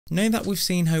Now that we've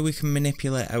seen how we can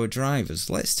manipulate our drivers,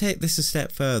 let's take this a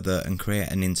step further and create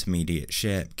an intermediate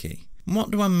shape key. And what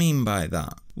do I mean by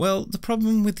that? Well, the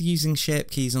problem with using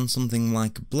shape keys on something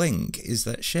like Blink is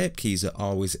that shape keys are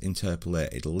always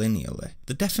interpolated linearly.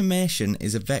 The deformation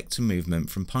is a vector movement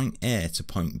from point A to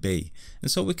point B, and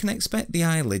so we can expect the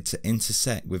eyelid to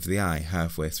intersect with the eye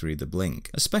halfway through the blink,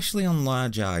 especially on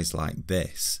large eyes like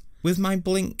this. With my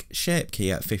Blink shape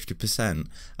key at 50%,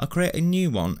 I'll create a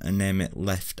new one and name it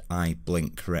Left Eye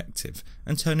Blink Corrective,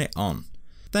 and turn it on.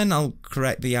 Then I'll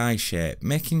correct the eye shape,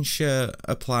 making sure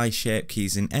Apply Shape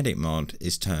Keys in Edit mode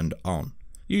is turned on.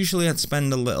 Usually I'd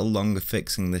spend a little longer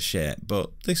fixing the shape, but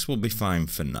this will be fine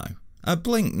for now. Our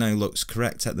blink now looks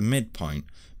correct at the midpoint,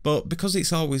 but because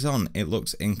it's always on, it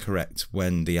looks incorrect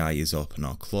when the eye is open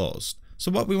or closed. So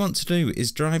what we want to do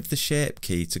is drive the shape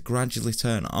key to gradually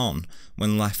turn on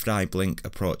when left eye blink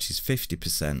approaches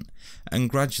 50% and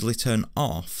gradually turn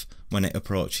off when it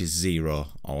approaches 0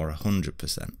 or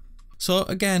 100%. So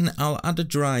again, I'll add a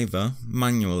driver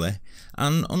manually,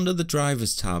 and under the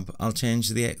drivers tab I'll change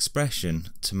the expression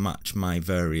to match my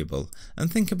variable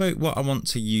and think about what I want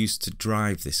to use to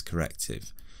drive this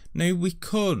corrective. Now we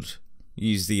could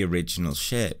use the original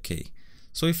shape key,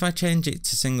 so if I change it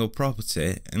to single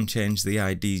property and change the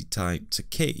ID type to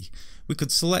key, we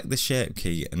could select the shape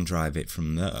key and drive it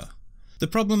from there. The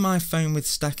problem I've found with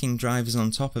stacking drivers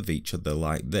on top of each other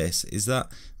like this is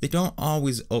that they don't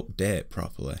always update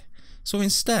properly. So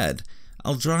instead,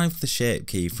 I'll drive the shape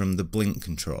key from the blink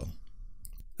control.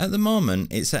 At the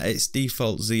moment, it's at its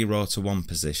default 0 to 1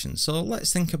 position, so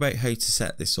let's think about how to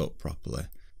set this up properly.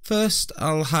 First,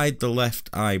 I'll hide the left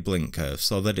eye blink curve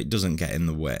so that it doesn't get in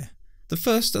the way. The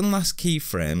first and last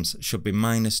keyframes should be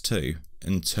 -2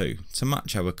 and 2 to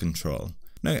match our control.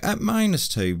 Now at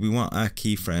 -2 we want our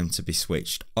keyframe to be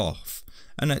switched off,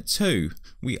 and at 2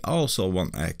 we also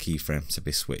want our keyframe to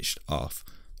be switched off,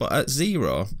 but at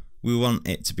 0 we want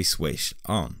it to be switched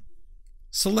on.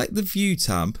 Select the View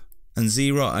tab and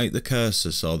zero out the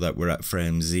cursor so that we're at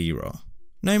frame 0.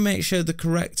 Now make sure the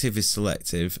corrective is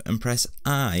selective and press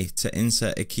I to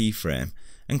insert a keyframe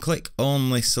and click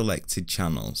Only Selected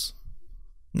Channels.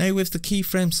 Now with the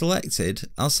keyframe selected,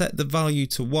 I'll set the value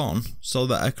to 1 so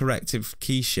that a corrective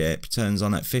key shape turns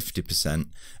on at 50%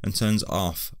 and turns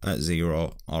off at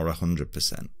 0 or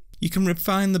 100%. You can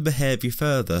refine the behaviour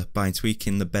further by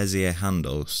tweaking the Bezier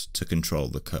handles to control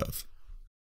the curve.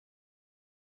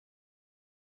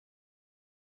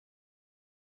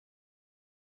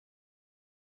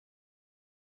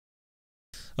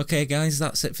 Okay guys,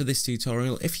 that's it for this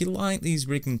tutorial. If you like these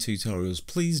rigging tutorials,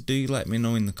 please do let me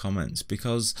know in the comments,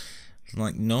 because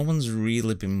no one's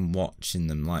really been watching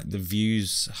them. The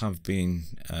views have been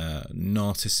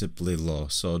noticeably low,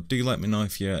 so do let me know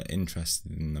if you're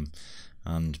interested in them,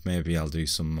 and maybe I'll do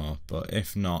some more. But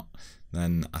if not,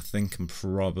 then I think I'm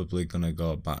probably gonna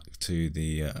go back to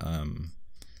the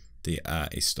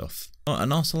arty stuff. Oh,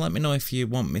 and also let me know if you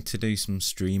want me to do some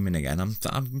streaming again.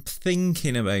 I'm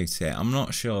thinking about it. I'm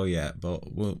not sure yet,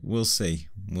 but we'll see.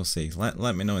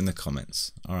 Let me know in the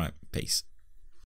comments. All right, peace.